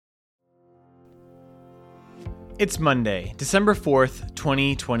It's Monday, December 4th,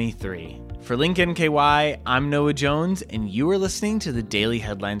 2023. For Link NKY, I'm Noah Jones, and you are listening to the Daily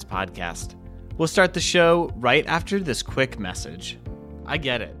Headlines Podcast. We'll start the show right after this quick message. I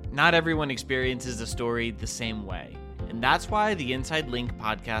get it. Not everyone experiences a story the same way, and that's why the Inside Link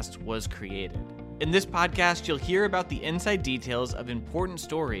podcast was created. In this podcast, you'll hear about the inside details of important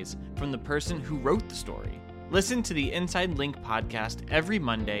stories from the person who wrote the story. Listen to the Inside Link podcast every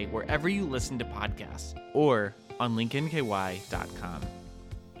Monday wherever you listen to podcasts, or on linknky.com.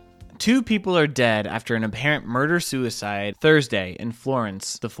 2 people are dead after an apparent murder-suicide Thursday in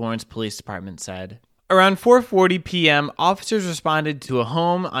Florence, the Florence Police Department said. Around 4:40 p.m., officers responded to a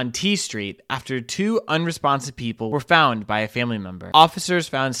home on T Street after 2 unresponsive people were found by a family member. Officers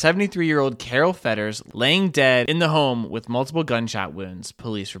found 73-year-old Carol Fetters laying dead in the home with multiple gunshot wounds,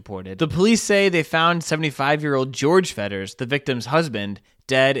 police reported. The police say they found 75-year-old George Fetters, the victim's husband,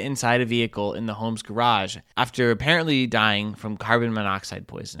 dead inside a vehicle in the home's garage after apparently dying from carbon monoxide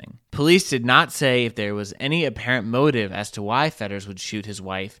poisoning. Police did not say if there was any apparent motive as to why Fetters would shoot his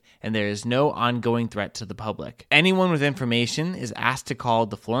wife, and there is no ongoing threat to the public. Anyone with information is asked to call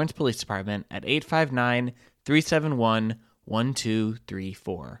the Florence Police Department at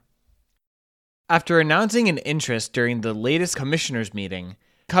 859-371-1234. After announcing an interest during the latest commissioners' meeting,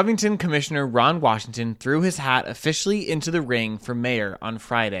 Covington Commissioner Ron Washington threw his hat officially into the ring for mayor on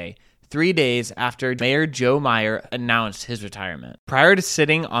Friday, 3 days after Mayor Joe Meyer announced his retirement. Prior to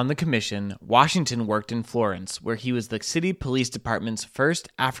sitting on the commission, Washington worked in Florence, where he was the city police department's first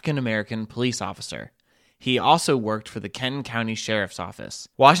African-American police officer. He also worked for the Kenton County Sheriff's Office.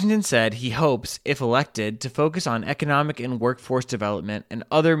 Washington said he hopes, if elected, to focus on economic and workforce development and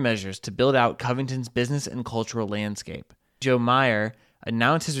other measures to build out Covington's business and cultural landscape. Joe Meyer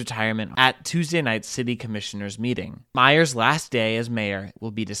announced his retirement at Tuesday night's city commissioners meeting. Meyer's last day as mayor will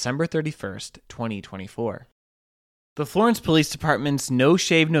be December 31st, 2024. The Florence Police Department's No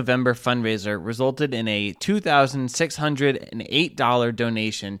Shave November fundraiser resulted in a $2,608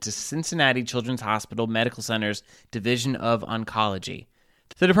 donation to Cincinnati Children's Hospital Medical Center's Division of Oncology.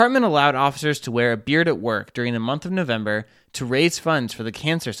 The department allowed officers to wear a beard at work during the month of November to raise funds for the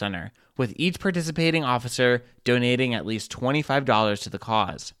Cancer Center, with each participating officer donating at least $25 to the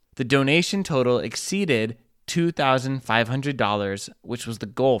cause. The donation total exceeded $2,500, which was the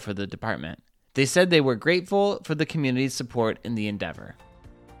goal for the department. They said they were grateful for the community's support in the endeavor.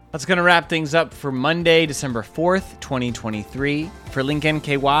 That's going to wrap things up for Monday, December 4th, 2023. For Link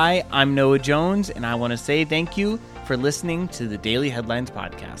NKY, I'm Noah Jones, and I want to say thank you for listening to the Daily Headlines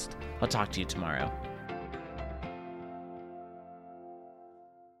Podcast. I'll talk to you tomorrow.